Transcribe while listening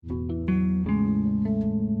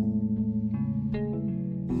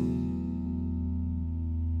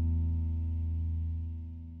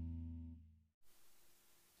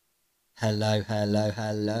Hello, hello,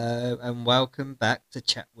 hello, and welcome back to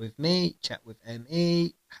Chat with Me, Chat with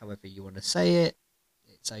ME, however you want to say it.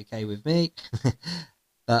 It's okay with me.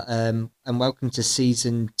 And welcome to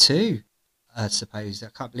season two, I suppose. I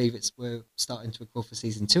can't believe we're starting to record for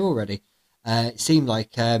season two already. It seemed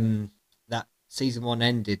like that season one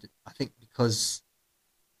ended, I think, because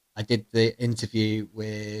I did the interview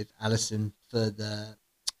with Alison for the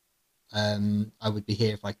I Would Be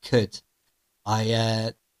Here If I Could.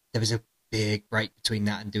 I There was a big break between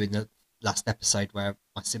that and doing the last episode where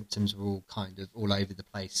my symptoms were all kind of all over the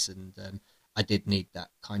place, and I did need that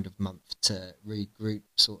kind of month to regroup,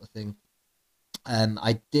 sort of thing.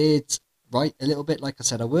 I did write a little bit, like I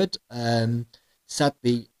said I would.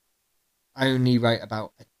 Sadly, I only wrote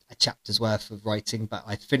about a chapter's worth of writing, but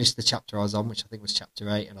I finished the chapter I was on, which I think was chapter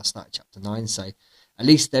 8, and I started chapter 9. So at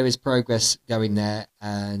least there is progress going there,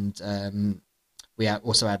 and we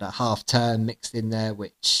also had a half term mixed in there,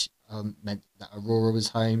 which meant that Aurora was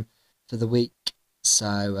home for the week.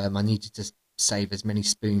 So I needed to save as many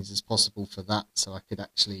spoons as possible for that, so I could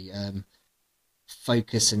actually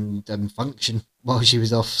focus and function while she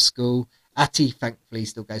was off school. Atty thankfully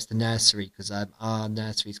still goes to nursery because our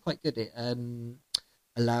nursery is quite good. It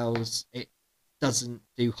doesn't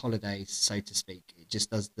do holidays, so to speak. It just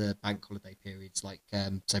does the bank holiday periods, like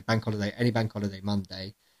so bank holiday, any bank holiday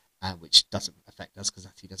Monday, which doesn't affect us because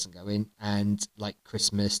Atty doesn't go in, and like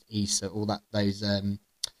Christmas, Easter, all that those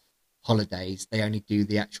holidays, they only do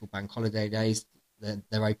the actual bank holiday days.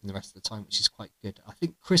 They're open the rest of the time, which is quite good. I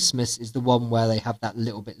think Christmas is the one where they have that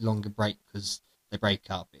little bit longer break because they break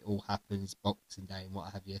up. It all happens Boxing Day and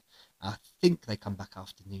what have you. I think they come back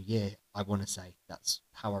after New Year. I want to say that's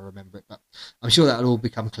how I remember it, but I'm sure that'll all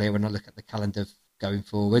become clear when I look at the calendar going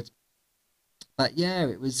forward. But yeah,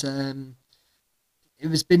 it was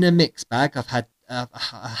been a mixed bag. I had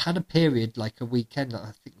a period like a weekend,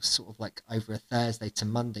 I think it was sort of like over a Thursday to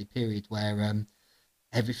Monday period where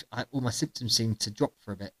all my symptoms seemed to drop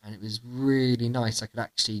for a bit, and it was really nice. I could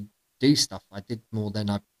actually do stuff. I did more than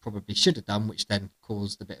I probably should have done, which then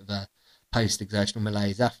caused a bit of a post-exertional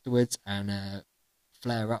malaise afterwards and a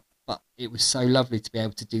flare up. But it was so lovely to be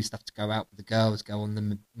able to do stuff, to go out with the girls, go on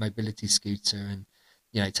the mobility scooter, and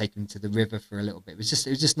take them to the river for a little bit. It was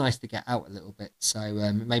just nice to get out a little bit. So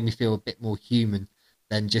it made me feel a bit more human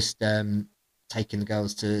than just taking the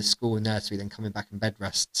girls to school and nursery, then coming back and bed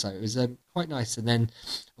rest. So it was quite nice. And then,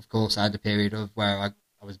 of course, I had a period of where I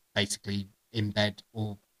was basically in bed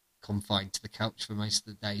or confined to the couch for most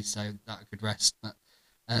of the day so that I could rest. But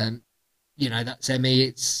that's ME.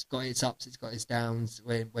 It's got its ups, it's got its downs.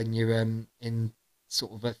 When you're in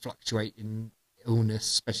sort of a fluctuating illness,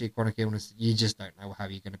 especially a chronic illness, you just don't know how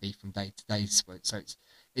you're going to be from day to day. So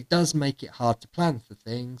it does make it hard to plan for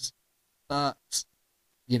things, but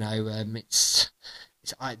it's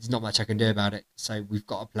not much I can do about it. So we've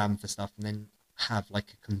got a plan for stuff, and then have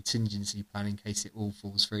like a contingency plan in case it all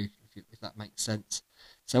falls through, if that makes sense.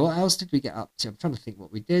 So what else did we get up to? I'm trying to think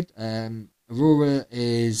what we did. Aurora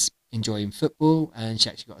is enjoying football, and she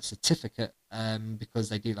actually got a certificate because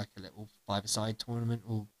they do like a little five-a-side tournament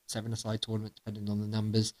or seven-a-side tournament, depending on the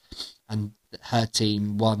numbers. And her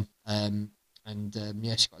team won,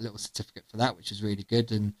 yeah, she got a little certificate for that, which was really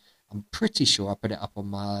good. And I'm pretty sure I put it up on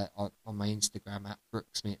my Instagram at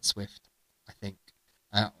Brooks Me at Swift. I think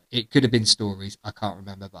it could have been stories. I can't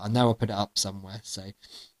remember, but I know I put it up somewhere. So,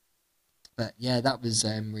 but yeah, that was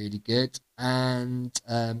really good. And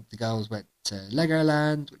the girls went to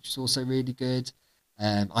Legoland, which was also really good.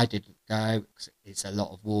 I didn't go because it's a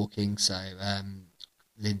lot of walking. So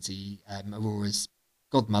Lindsay, Aurora's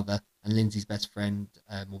godmother, and Lindsay's best friend,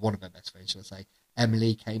 or one of her best friends, shall I say,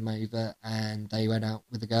 Emily, came over, and they went out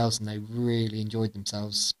with the girls, and they really enjoyed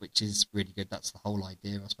themselves, which is really good. That's the whole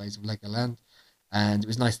idea, I suppose, of Legoland. And it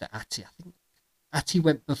was nice that I think Atty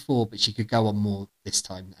went before, but she could go on more this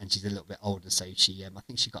time, and she's a little bit older, so I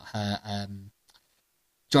think she got her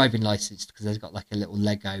driving license because they've got like a little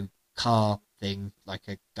Lego car thing, like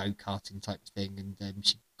a go-karting type thing, and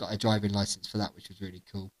she got a driving license for that, which was really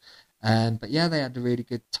cool. But yeah, they had a really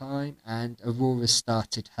good time, and Aurora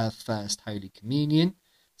started her first Holy Communion.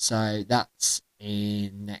 So that's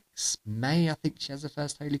in next May, I think she has her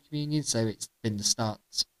first Holy Communion. So it's been the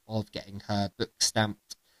start of getting her book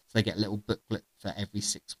stamped. So they get a little booklet for every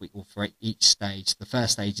 6 weeks, or for each stage. The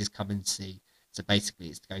first stage is come and see. So basically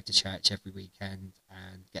it's to go to church every weekend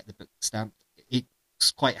and get the book stamped.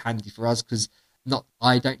 It's quite handy for us because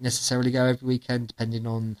I don't necessarily go every weekend, depending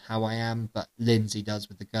on how I am, but Lindsay does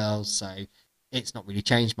with the girls, so it's not really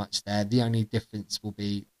changed much there. The only difference will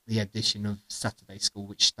be the addition of Saturday school,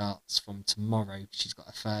 which starts from tomorrow. She's got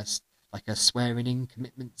her first like a swearing in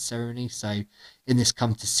commitment ceremony. So in this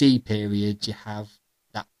come to see period, you have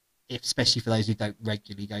that, if, especially for those who don't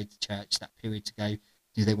regularly go to church, that period to go,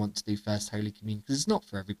 do they want to do First Holy Communion? Because it's not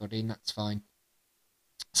for everybody, and that's fine.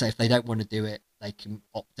 So if they don't want to do it, they can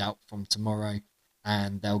opt out from tomorrow,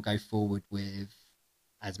 and they'll go forward with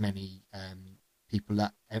as many people,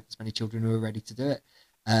 that as many children who are ready to do it.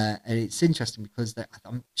 And it's interesting because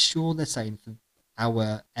I'm sure they're saying for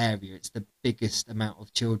our area, it's the biggest amount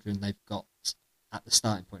of children they've got at the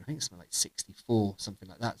starting point. I think it's something like 64, something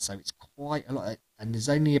like that. So it's quite a lot, and there's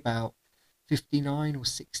only about 59 or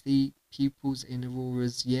 60 pupils in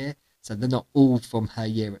Aurora's year. So they're not all from her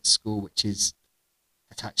year at school, which is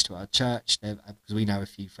attached to our church, because we know a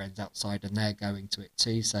few friends outside and they're going to it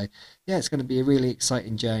too. So yeah, it's going to be a really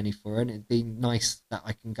exciting journey for her, and it'd be nice that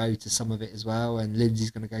I can go to some of it as well, and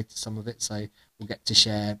Lindsay's going to go to some of it, so we'll get to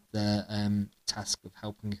share the task of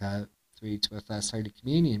helping her through to her First Holy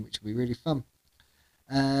Communion, which will be really fun.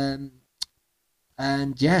 And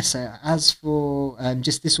yeah, so as for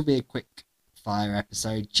just, this will be a quick fire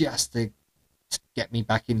episode just to get me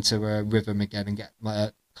back into a rhythm again and get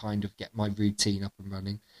my routine up and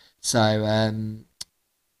running. So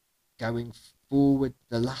going forward,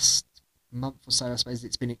 the last month or so, I suppose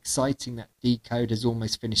it's been exciting that Decode has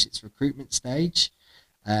almost finished its recruitment stage.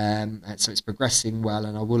 And so it's progressing well,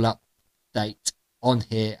 and I will update on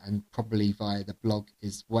here and probably via the blog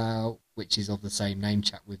as well, which is of the same name,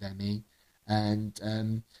 Chat with ME.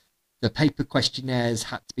 And the paper questionnaires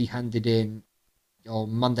had to be handed in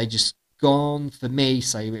on Monday just gone for me,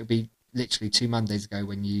 so it'll be literally 2 Mondays ago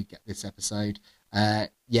when you get this episode.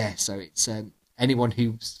 Yeah, so it's anyone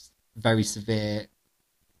who's very severe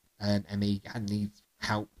ME and needs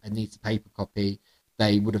help and needs a paper copy,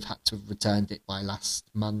 they would have had to have returned it by last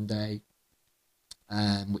Monday,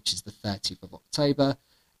 which is the 30th of October.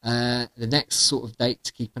 The next sort of date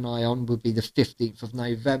to keep an eye on would be the 15th of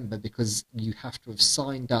November, because you have to have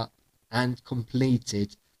signed up and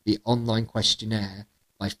completed the online questionnaire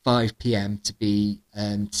by 5 p.m. to be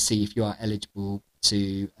to see if you are eligible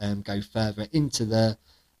to go further into the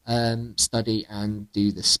study and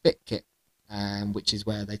do the spit kit, which is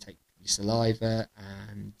where they take your saliva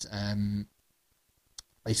and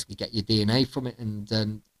basically get your DNA from it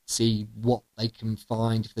and see what they can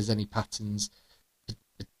find, if there's any patterns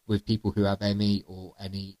with people who have ME, or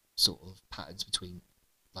any sort of patterns between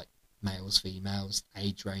like males, females,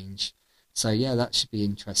 age range. So yeah, that should be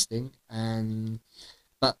interesting.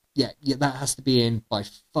 But yeah, that has to be in by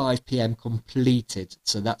 5 p.m. completed.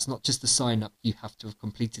 So that's not just the sign up, you have to have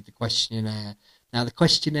completed the questionnaire. Now the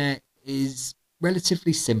questionnaire is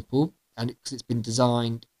relatively simple, and because it's been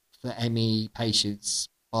designed for ME patients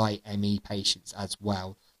by ME patients as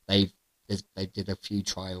well. They did a few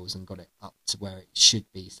trials and got it up to where it should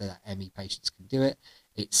be so that ME patients can do it.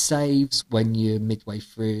 It saves when you're midway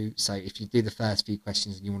through. So if you do the first few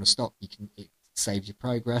questions and you want to stop, it saves your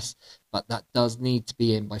progress. But that does need to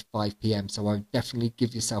be in by 5 p.m. So I would definitely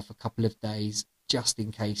give yourself a couple of days just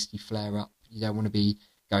in case you flare up. You don't want to be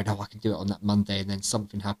going, oh, I can do it on that Monday, and then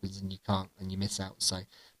something happens and you can't and you miss out. So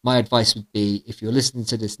my advice would be, if you're listening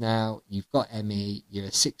to this now, you've got ME, you're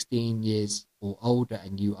 16 years or older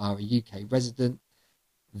and you are a UK resident,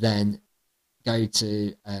 then go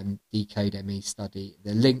to DecodeME study.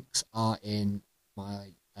 The links are in my,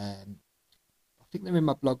 I think they're in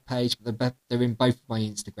my blog page, but they're in both of my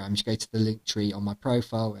Instagrams. You go to the link tree on my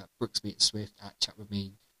profile at Brooksmeetswift at Chat With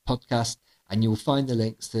Me podcast, and you'll find the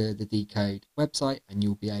links to the Decode website, and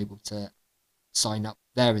you'll be able to sign up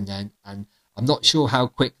there and then. And I'm not sure how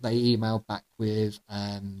quick they email back with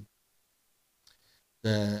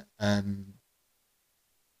the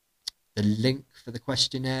link for the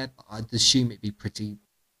questionnaire, but I'd assume it'd be pretty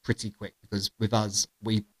quick, because with us,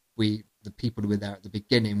 we the people who were there at the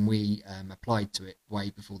beginning, we applied to it way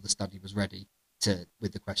before the study was ready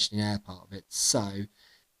with the questionnaire part of it. So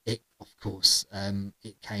it, of course,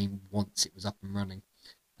 it came once it was up and running.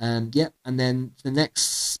 And then the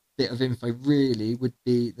next bit of info really would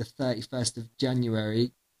be the 31st of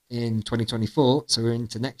January in 2024. So we're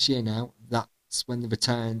into next year now. That's when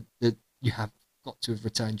you have got to have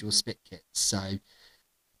returned your spit kit. So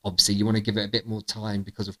obviously you want to give it a bit more time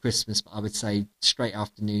because of Christmas, but I would say straight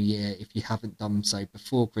after New Year, if you haven't done so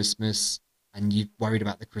before Christmas and you're worried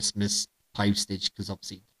about the Christmas postage, because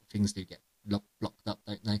obviously things do get blocked up,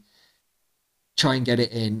 don't they? Try and get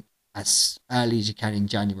it in as early as you can in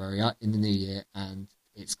January, in the new year, and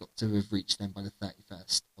it's got to have reached them by the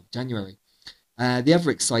 31st of January. The other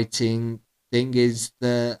exciting thing is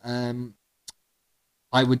the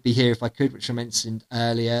I Would Be Here If I Could, which I mentioned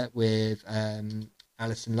earlier with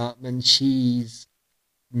Alison Larkman. She's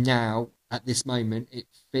now at this moment, it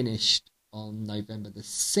finished on November the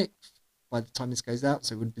 6th by the time this goes out.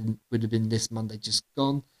 So it would have been this Monday just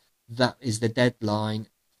gone. That is the deadline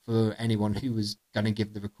for anyone who was going to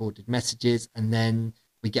give the recorded messages. And then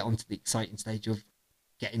we get onto the exciting stage of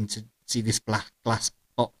getting to see this black glass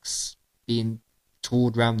box being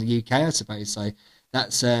toured around the UK, I suppose. So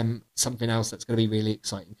that's something else that's going to be really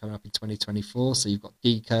exciting coming up in 2024. So you've got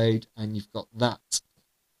Decode and you've got that.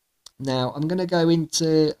 Now I'm going to go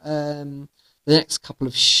into the next couple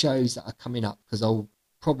of shows that are coming up, because I'll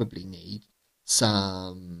probably need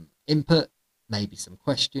some input, maybe some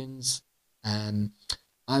questions.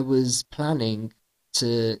 I was planning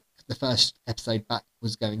to, the first episode back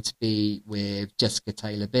was going to be with Jessica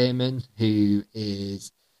Taylor Bierman, who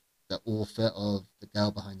is the author of The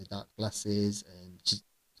Girl Behind the Dark Glasses, and she's,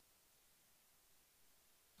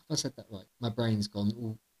 have I said that right? My brain's gone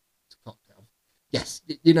all to cocktail. Yes,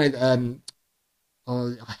 you know,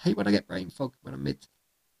 oh, I hate when I get brain fog when I'm mid.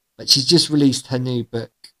 But she's just released her new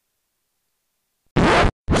book.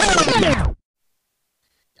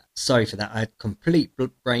 Sorry for that. I had complete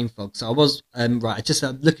brain fog. So I was right. I just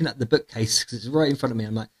looking at the bookcase because it's right in front of me.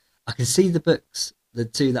 I'm like, I can see the books, the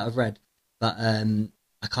two that I've read, but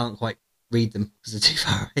I can't quite read them because they're too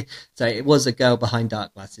far away. So it was A Girl Behind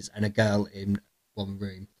Dark Glasses and A Girl in One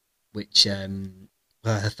Room, which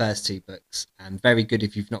were her first two books, and very good.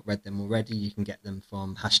 If you've not read them already, you can get them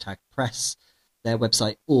from #press, their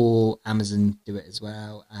website, or Amazon do it as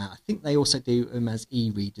well. I think they also do them as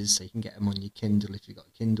e-readers, so you can get them on your Kindle if you've got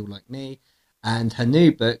a Kindle like me. And her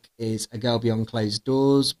new book is A Girl Beyond Closed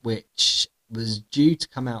Doors, which was due to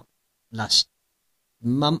come out last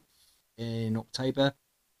month in October,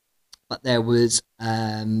 but there was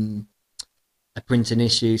a printing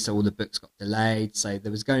issue, so all the books got delayed. So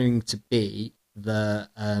there was going to be the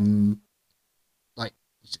like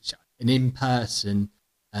an in-person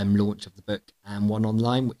launch of the book and one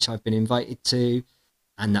online, which I've been invited to,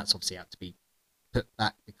 and that's obviously had to be put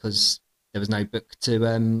back because there was no book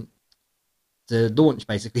to launch,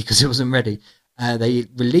 basically, because it wasn't ready. They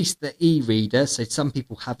released the e-reader, so some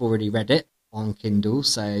people have already read it on Kindle,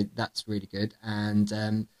 so that's really good.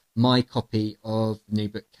 And my copy of the new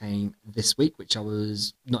book came this week, which I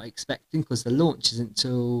was not expecting, because the launch isn't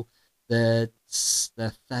until the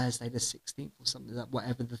Thursday the 16th or something, that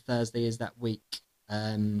whatever the Thursday is that week.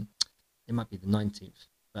 It might be the 19th,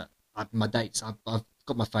 but my dates, I've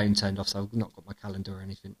got my phone turned off, so I've not got my calendar or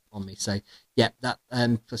anything on me. So yeah, that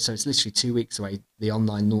so it's literally 2 weeks away, the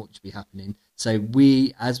online launch will be happening. So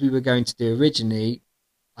we, as we were going to do originally,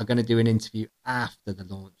 are going to do an interview after the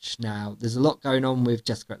launch. Now, there's a lot going on with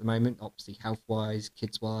Jessica at the moment, obviously health-wise,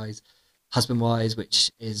 kids-wise, husband-wise,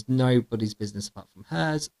 which is nobody's business apart from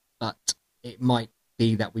hers, but it might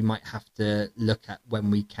be that we might have to look at when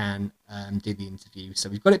we can do the interview. So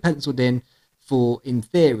we've got it penciled in for, in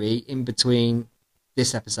theory, in between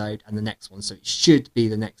this episode and the next one. So it should be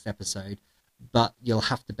the next episode, but you'll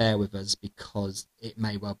have to bear with us because it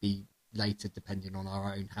may well be later depending on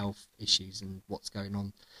our own health issues and what's going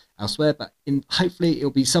on elsewhere. But hopefully it'll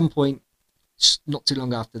be some point not too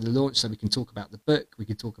long after the launch, so we can talk about the book, we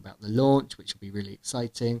can talk about the launch, which will be really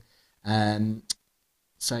exciting.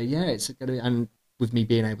 So yeah, it's going to be, and with me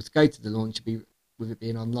being able to go to the launch, with it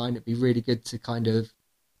being online, it'd be really good to kind of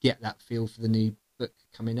get that feel for the new book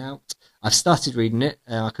coming out. I've started reading it.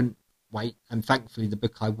 I couldn't wait, and thankfully the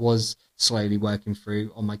book I was slowly working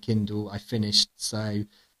through on my Kindle, I finished. So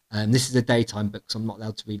this is a daytime book, so I'm not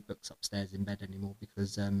allowed to read books upstairs in bed anymore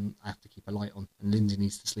because I have to keep a light on, and Lindsay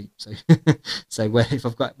needs to sleep. So so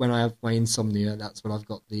when I have my insomnia, that's when I've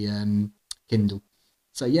got the Kindle.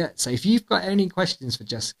 So yeah, so if you've got any questions for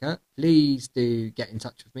Jessica, please do get in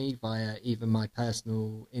touch with me via either my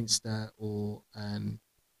personal Insta or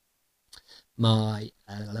my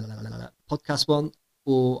podcast one,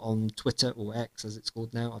 or on Twitter, or X as it's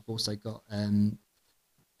called now. I've also got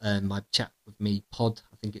my Chat With Me pod,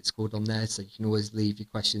 I think it's called, on there, so you can always leave your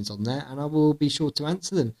questions on there and I will be sure to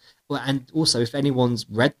answer them. Well, and also if anyone's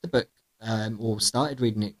read the book or started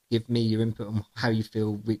reading it, give me your input on how you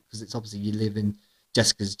feel, because it's obviously you live in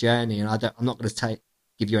Jessica's journey, and I'm not going to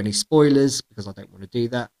give you any spoilers because I don't want to do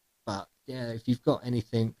that. But yeah, if you've got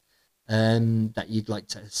anything that you'd like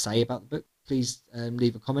to say about the book, please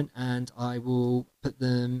leave a comment and I will put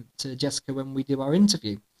them to Jessica when we do our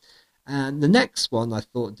interview. And the next one, I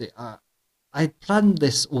thought that I had planned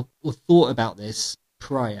this or thought about this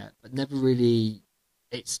prior, but never really,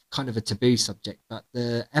 it's kind of a taboo subject, but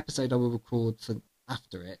the episode I will record for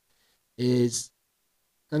after it is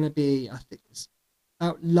going to be, I think it's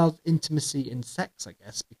about love, intimacy and sex, I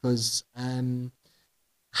guess, because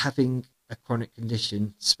having a chronic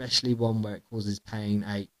condition, especially one where it causes pain,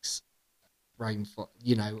 aches, brain for,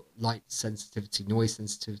 light sensitivity, noise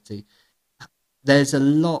sensitivity. There's a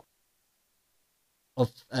lot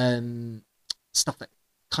of stuff that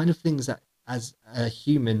kind of things that as a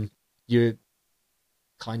human you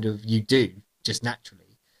do just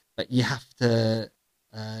naturally, but you have to.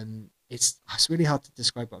 It's really hard to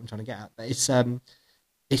describe what I'm trying to get at, but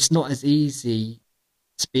it's not as easy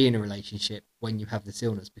to be in a relationship when you have this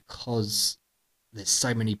illness because there's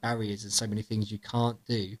so many barriers and so many things you can't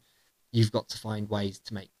do. You've got to find ways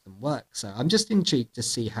to make them work. So I'm just intrigued to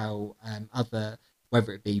see how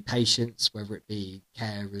whether it be patients, whether it be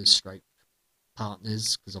carers, stroke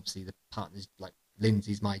partners, because obviously the partners, like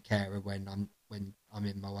Lindsay's my carer when I'm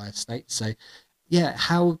in my worst state. So yeah,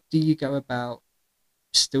 how do you go about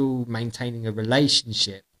still maintaining a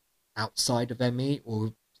relationship outside of ME,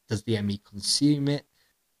 or does the ME consume it?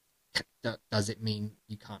 Does it mean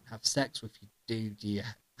you can't have sex? Or if you do you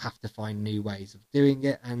have to find new ways of doing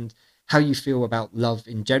it? And how you feel about love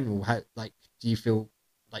in general? How, like, do you feel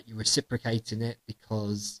like you're reciprocating it?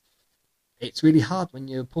 Because it's really hard when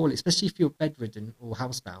you're poorly, especially if you're bedridden or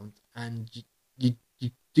housebound, and you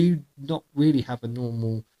do not really have a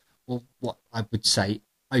normal, or what I would say,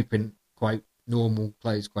 open quote, normal,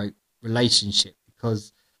 close quote, relationship,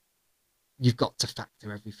 because you've got to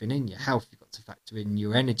factor everything in: your health, you've got to factor in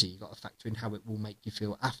your energy, you've got to factor in how it will make you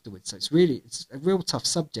feel afterwards. So it's a real tough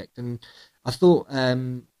subject. And I thought,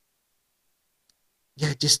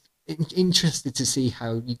 just interested to see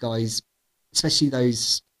how you guys, especially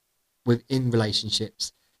those within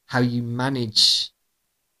relationships, how you manage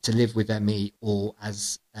to live with ME or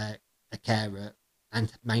as a carer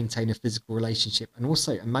and maintain a physical relationship, and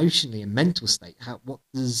also emotionally and mental state. What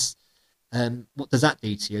does that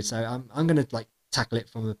do to you? So I'm going to tackle it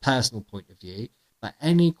from a personal point of view. But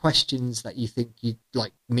any questions that you think you'd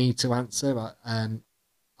like me to answer,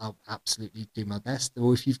 I'll absolutely do my best.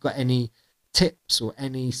 Or if you've got any tips or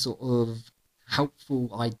any sort of helpful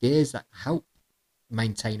ideas that help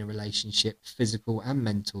maintain a relationship, physical and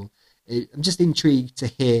mental, I'm just intrigued to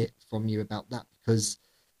hear from you about that, because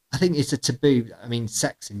I think it's a taboo. I mean,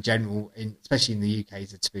 sex in general, especially in the UK,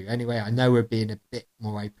 is a taboo. Anyway, I know we're being a bit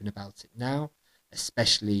more open about it now,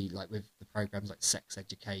 especially like with the programs like sex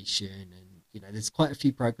education, and there's quite a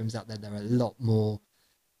few programs out there that are a lot more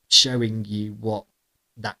showing you what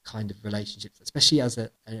that kind of relationships, especially as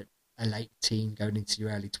a late teen going into your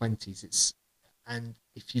early 20s. And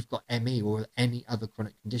if you've got ME or any other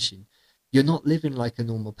chronic condition, you're not living like a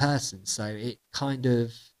normal person. So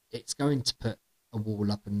it's going to put a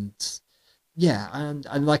wall up. And yeah,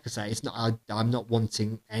 and like I say, it's not, I'm not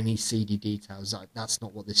wanting any seedy details. That's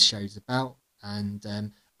not what this show's about. And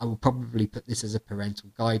I will probably put this as a parental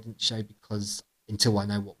guidance show, because until I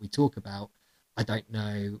know what we talk about, I don't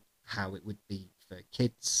know how it would be for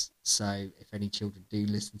kids. So if any children do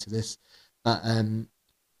listen to this, but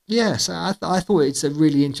yeah, so I thought it's a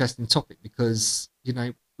really interesting topic, because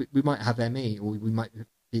we might have ME or we might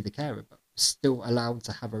be the carer, but still allowed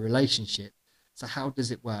to have a relationship. So how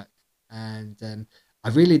does it work? And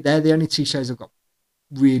they're the only two shows I've got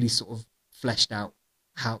really sort of fleshed out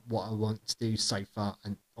what I want to do so far.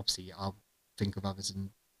 And obviously I'll think of others and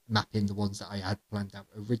map in the ones that I had planned out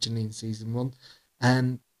originally in season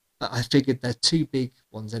 1. But I figured they're two big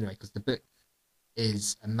ones anyway, because the book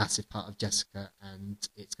is a massive part of Jessica, and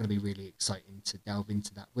it's going to be really exciting to delve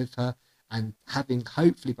into that with her. And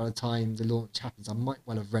hopefully by the time the launch happens, I might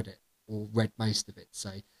well have read it or read most of it,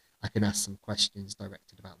 so I can ask some questions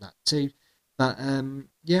directed about that too. But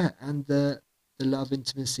yeah, and the love,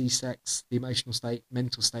 intimacy, sex, the emotional state,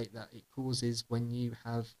 mental state that it causes when you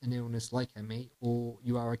have an illness like ME or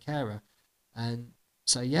you are a carer. And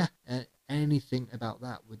so yeah, anything about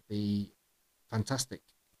that would be fantastic.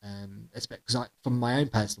 Because from my own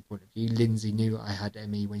personal point of view, Lindsay knew I had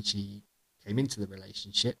ME when she came into the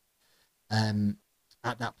relationship.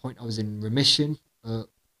 At that point, I was in remission,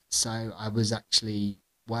 so I was actually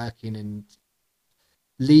working and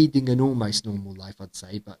leading an almost normal life, I'd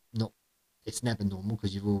say, but not. It's never normal,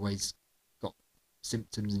 because you've always got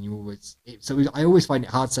symptoms, and I always find it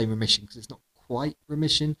hard saying remission, because it's not quite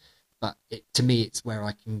remission, but to me, it's where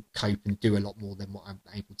I can cope and do a lot more than what I'm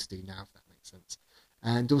able to do now, if that makes sense.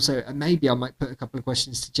 And also, maybe I might put a couple of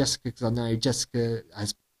questions to Jessica, because I know Jessica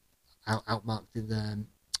has outmarked in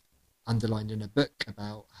underlined in a book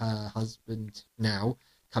about her husband now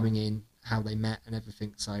coming in, how they met and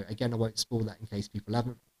everything. So again, I won't spoil that in case people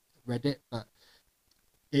haven't read it, but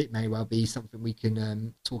it may well be something we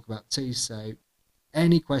can talk about too. So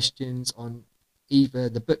any questions on either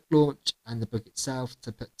the book launch and the book itself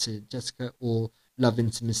to put to Jessica, or love,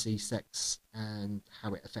 intimacy, sex, and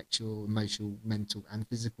how it affects your emotional, mental, and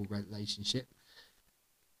physical relationship,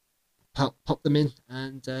 pop them in,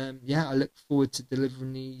 and yeah, I look forward to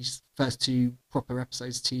delivering these first two proper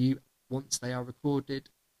episodes to you once they are recorded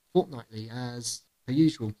fortnightly as per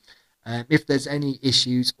usual. If there's any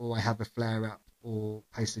issues or I have a flare up or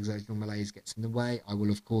post-exertional malaise gets in the way, I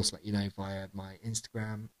will of course let you know via my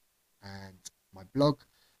Instagram and my blog.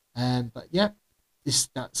 But yeah,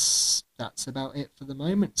 that's about it for the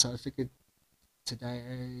moment. So I figured today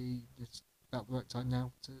it's about the right time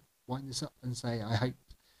now to wind this up and say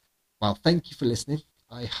thank you for listening.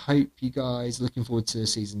 I hope you guys looking forward to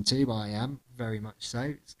season 2. I am very much so.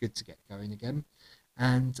 It's good to get going again,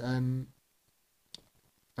 and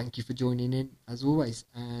thank you for joining in as always.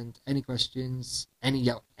 And any questions,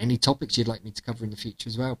 any topics you'd like me to cover in the future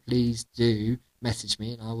as well, please do message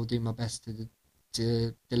me, and I will do my best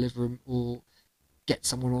to deliver them or get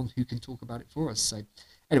someone on who can talk about it for us. So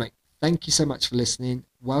anyway, thank you so much for listening.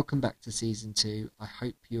 Welcome back to season 2. I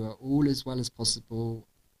hope you are all as well as possible.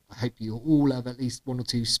 I hope you all have at least 1 or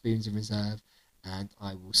 2 spoons in reserve, and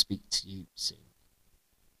I will speak to you soon.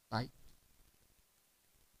 Bye.